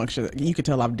to the functions. You can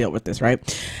tell I've dealt with this, right?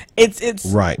 It's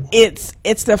Right.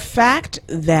 It's the fact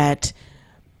that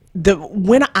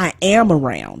when I am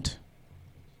around,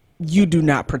 you do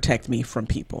not protect me from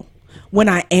people. When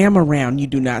I am around, you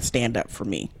do not stand up for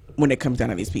me when it comes down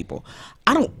to these people.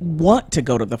 I don't want to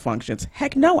go to the functions.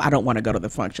 Heck no, I don't want to go to the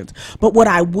functions. But what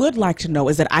I would like to know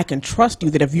is that I can trust you,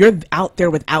 that if you're out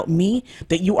there without me,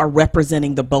 that you are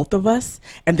representing the both of us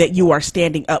and that you are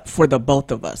standing up for the both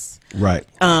of us. Right.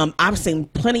 I've seen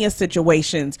plenty of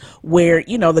situations where,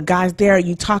 you know, the guy's there,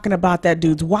 you talking about that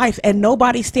dude's wife and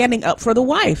nobody's standing up for the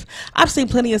wife. I've seen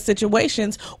plenty of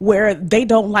situations where they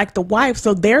don't like the wife,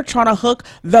 so they're trying to hook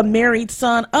the married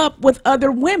son up with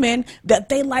other women that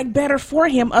they like better for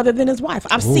him other than his wife.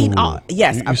 I've seen all,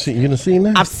 yes. You done seen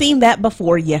that? I've seen that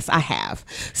before. Yes, I have.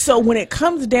 So when it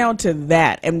comes down to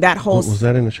that and that whole, Was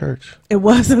that in the church? it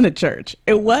was in the church.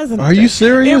 It was in the Are you church.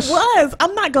 serious? It was.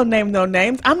 I'm not gonna name no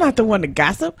names. I'm not the one to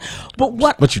gossip. But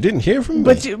what? But you didn't hear from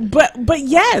me. But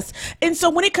yes. And so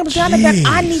when it comes down to that,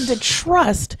 I need to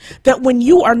trust that when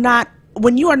you are not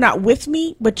with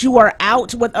me, but you are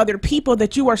out with other people,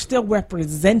 that you are still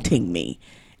representing me.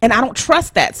 And I don't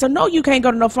trust that. So no, you can't go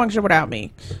to no function without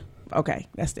me. Okay,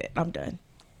 that's it. I'm done.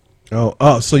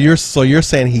 Oh, so you're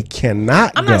saying he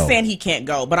cannot I'm go. not saying he can't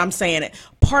go, but I'm saying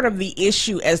part of the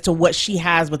issue as to what she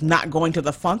has with not going to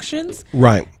the functions,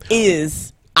 Right.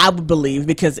 is, I would believe,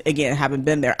 because again, having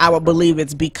been there, I would believe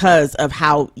it's because of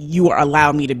how you are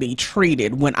allowing me to be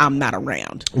treated when I'm not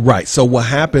around. Right. So what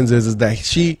happens is that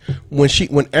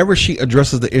whenever she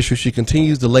addresses the issue, she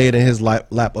continues to lay it in his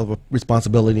lap of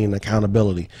responsibility and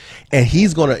accountability, and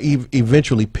he's going to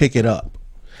eventually pick it up.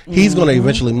 He's going to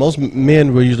eventually. Most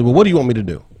men will usually, well, what do you want me to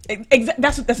do?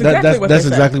 That's exactly what they say. That's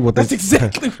exactly what they say.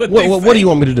 What do you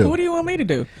want me to do? What do you want me to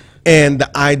do? And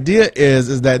the idea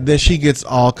is that then she gets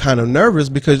all kind of nervous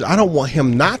because I don't want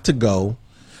him not to go,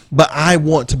 but I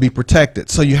want to be protected.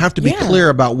 So you have to be clear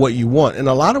about what you want. And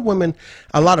a lot of women,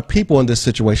 a lot of people in this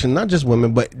situation, not just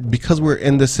women, but because we're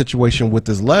in this situation with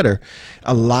this letter,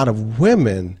 a lot of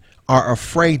women are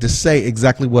afraid to say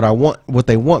exactly what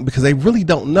they want, because they really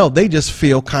don't know. They just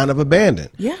feel kind of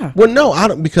abandoned. Yeah. Well, no, I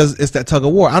don't, because it's that tug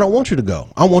of war. I don't want you to go.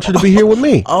 I want you to be here with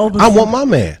me. I want my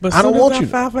man. But I don't want you. I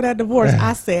filed for that divorce,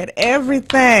 I said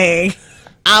everything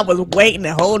I was waiting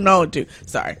and holding on to.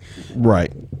 Sorry.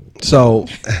 Right. So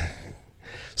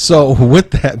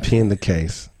with that being the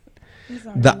case,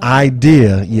 the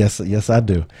idea, yes, I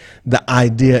do. The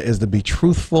idea is to be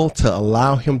truthful, to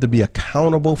allow him to be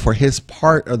accountable for his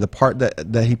part, or the part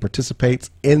that he participates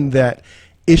in that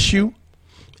issue,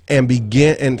 and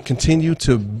begin and continue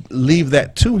to leave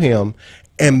that to him,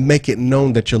 and make it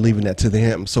known that you're leaving that to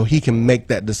him, so he can make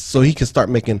that, so he can start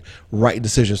making right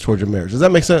decisions towards your marriage. Does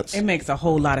that make sense? It makes a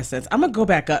whole lot of sense. I'm gonna go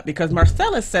back up because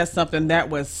Marcellus says something that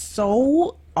was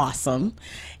so awesome.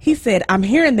 He said, I'm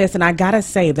hearing this and I gotta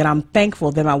say that I'm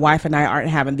thankful that my wife and I aren't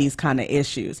having these kind of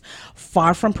issues.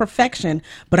 Far from perfection,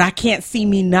 but I can't see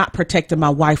me not protecting my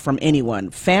wife from anyone,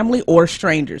 family or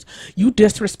strangers. You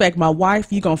disrespect my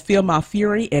wife, you gonna feel my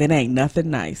fury, and it ain't nothing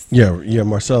nice. Yeah,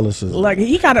 Marcellus is Like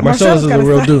he got it. Marcellus is a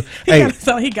real dude. Hey,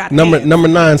 he got number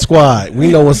 9 squad.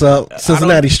 We know what's up.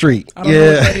 Cincinnati Street. I don't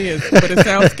know what that is, but it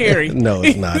sounds scary. No,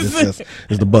 it's not.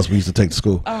 It's the bus we used to take to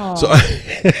school. Oh. So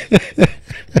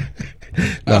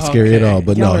not scary at all.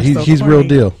 But Y'all no, are so he's real corny.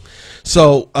 deal.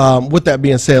 So with that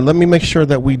being said, let me make sure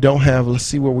that we don't have. Let's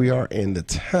see where we are in the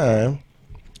time.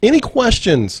 Any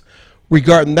questions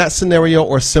regarding that scenario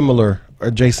or similar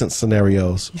adjacent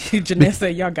scenarios? Jeanette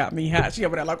said, y'all got me hot. She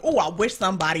over there like, oh, I wish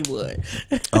somebody would.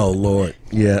 Oh Lord,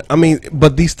 yeah. I mean,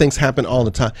 but these things happen all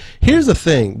the time. Here's the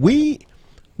thing: we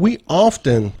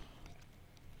often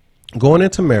going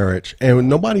into marriage, and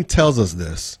nobody tells us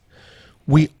this.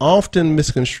 We often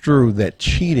misconstrue that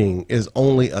cheating is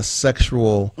only a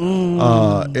sexual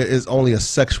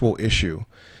issue.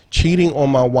 Cheating on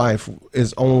my wife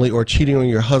is only, or cheating on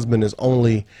your husband is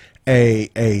only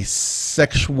a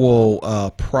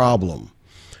sexual problem.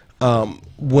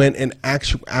 When in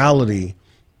actuality,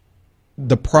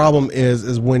 the problem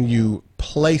is when you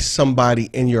place somebody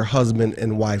in your husband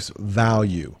and wife's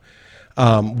value.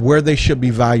 Where they should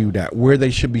be valued at, where they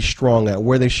should be strong at,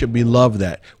 where they should be loved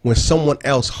at, when someone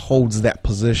else holds that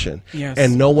position. Yes.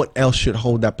 And no one else should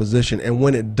hold that position. And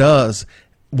when it does,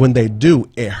 when they do,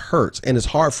 it hurts. And it's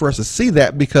hard for us to see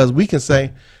that because we can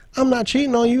say, I'm not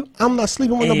cheating on you. I'm not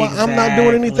sleeping with nobody. I'm not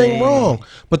doing anything Exactly. wrong.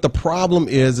 But the problem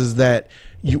is that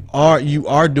you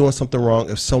are doing something wrong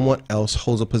if someone else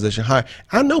holds a position higher.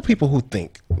 I know people who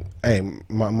think, hey,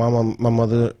 my mama, my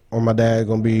mother, or my dad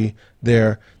gonna be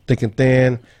there thick and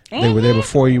thin. They were there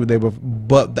before you.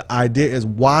 But the idea is,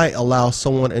 why allow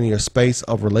someone in your space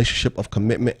of relationship, of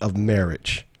commitment, of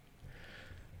marriage,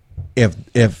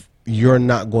 if you're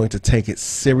not going to take it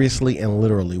seriously and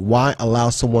literally? Why allow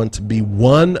someone to be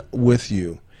one with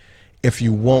you if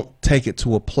you won't take it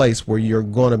to a place where you're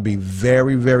going to be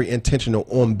very, very intentional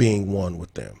on being one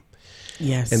with them?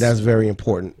 Yes. And that's very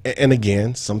important. And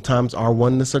again, sometimes our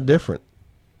oneness are different.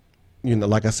 You know,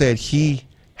 like I said, he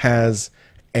has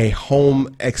a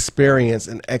home experience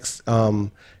and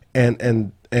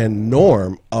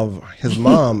norm of his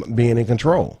mom being in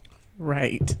control.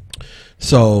 Right.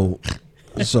 So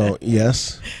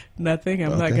yes. Nothing.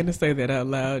 I'm not going to say that out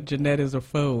loud. Jeanette is a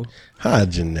fool. Hi,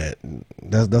 Jeanette.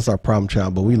 That's our problem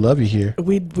child, but we love you here.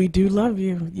 We do love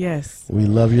you. Yes. We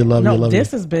love you, love you, love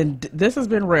this you. has been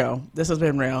real. This has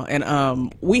been real.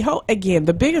 And we hope, again,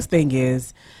 the biggest thing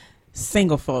is,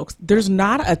 single folks, there's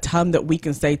not a ton that we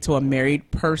can say to a married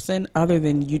person other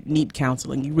than you need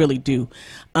counseling. You really do.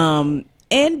 And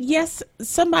yes,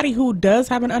 somebody who does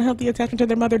have an unhealthy attachment to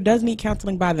their mother does need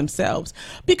counseling by themselves,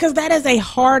 because that is a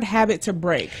hard habit to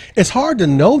break. It's hard to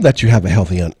know that you have a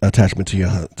healthy attachment to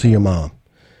your mom.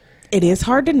 It is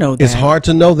hard to know that. It's hard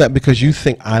to know that because you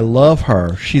think, I love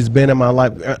her. She's been in my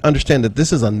life. Understand that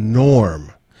this is a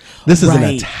norm. This is an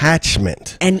Right.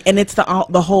 attachment. And it's the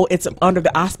whole, it's under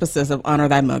the auspices of honor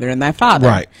thy mother and thy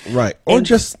father. Right. Or And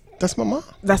just, that's my mom.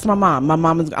 That's my mom. My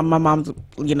mom's,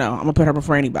 you know, I'm gonna put her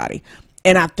before anybody.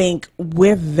 And I think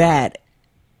with that,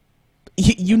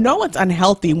 you know, it's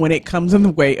unhealthy when it comes in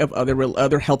the way of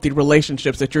other healthy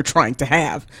relationships that you're trying to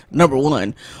have, number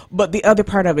one. But the other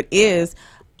part of it is,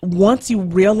 once you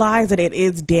realize that it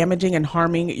is damaging and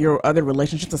harming your other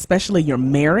relationships, especially your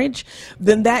marriage,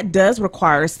 then that does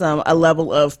require a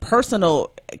level of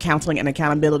personal counseling and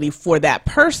accountability for that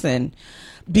person,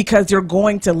 because you're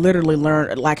going to literally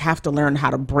have to learn how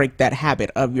to break that habit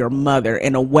of your mother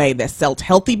in a way that sets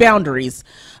healthy boundaries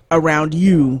around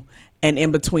you and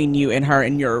in between you and her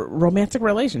in your romantic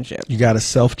relationship. You got to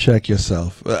self-check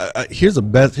yourself. Here's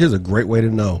a great way to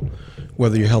know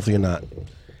whether you're healthy or not.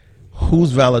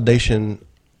 Whose validation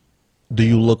do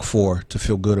you look for to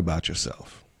feel good about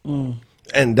yourself?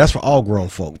 And that's for all grown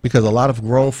folk, because a lot of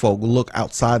grown folk look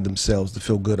outside themselves to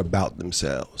feel good about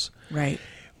themselves. Right.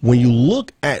 When you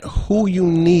look at who you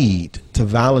need to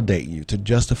validate you, to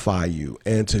justify you,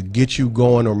 and to get you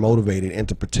going or motivated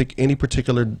into any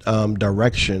particular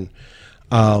direction,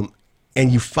 and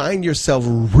you find yourself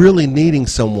really needing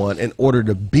someone in order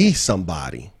to be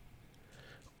somebody,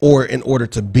 or in order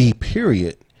to be,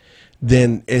 period,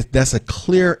 then that's a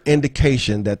clear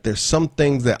indication that there's some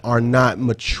things that are not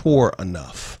mature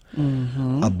enough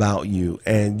about you.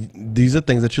 And these are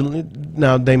things that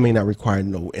now they may not require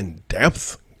no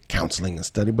in-depth counseling and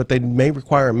study, but they may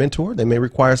require a mentor. They may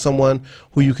require someone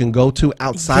who you can go to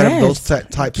outside of those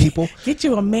type people. Get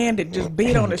you a man that just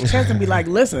beat on his chest and be like,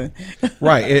 listen.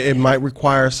 Right. It might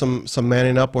require some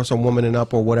manning up or some womaning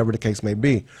up or whatever the case may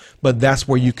be. But that's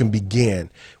where you can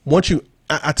begin. Once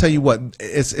I tell you what,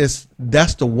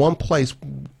 that's the one place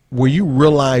where you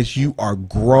realize you are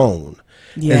grown.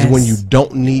 Yes. Is when you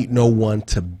don't need no one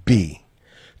to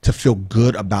feel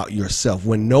good about yourself,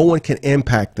 when no one can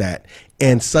impact that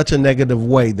in such a negative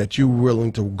way that you're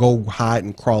willing to go hide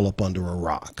and crawl up under a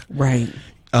rock. Right.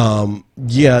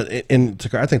 Yeah. And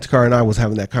I think Takara and I was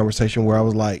having that conversation where I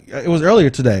was like, it was earlier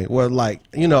today, where like,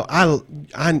 you know, I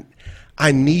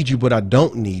need you, but I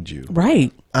don't need you.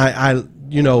 Right.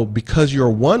 You know, because you're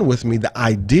one with me, the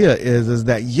idea is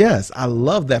that, yes, I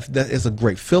love that. That is a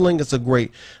great feeling. It's a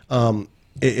great,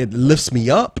 it lifts me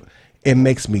up. It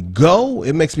makes me go.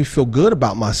 It makes me feel good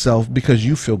about myself because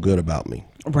you feel good about me.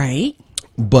 Right.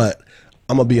 But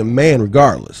I'm going to be a man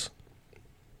regardless.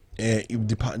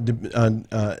 And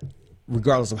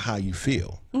regardless of how you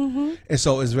feel. Mm-hmm. And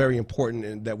so it's very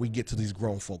important that we get to these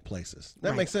grown folk places.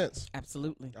 That makes sense?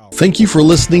 Absolutely. Thank you for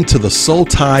listening to the Soul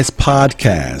Ties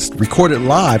podcast, recorded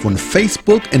live on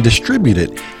Facebook and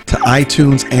distributed to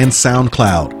iTunes and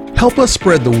SoundCloud. Help us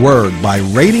spread the word by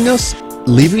rating us,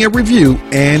 leaving a review,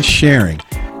 and sharing.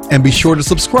 And be sure to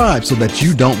subscribe so that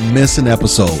you don't miss an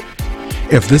episode.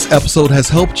 If this episode has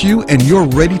helped you and you're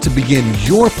ready to begin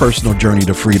your personal journey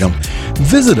to freedom,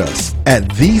 visit us at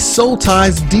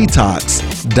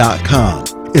thesoultiesdetox.com.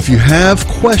 If you have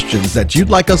questions that you'd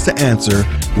like us to answer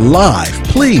live,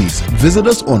 please visit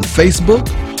us on Facebook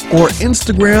or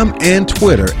Instagram and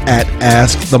Twitter at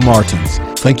Ask the Martins.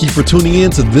 Thank you for tuning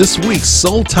in to this week's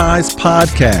Soul Ties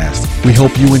podcast. We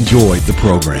hope you enjoyed the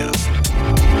program.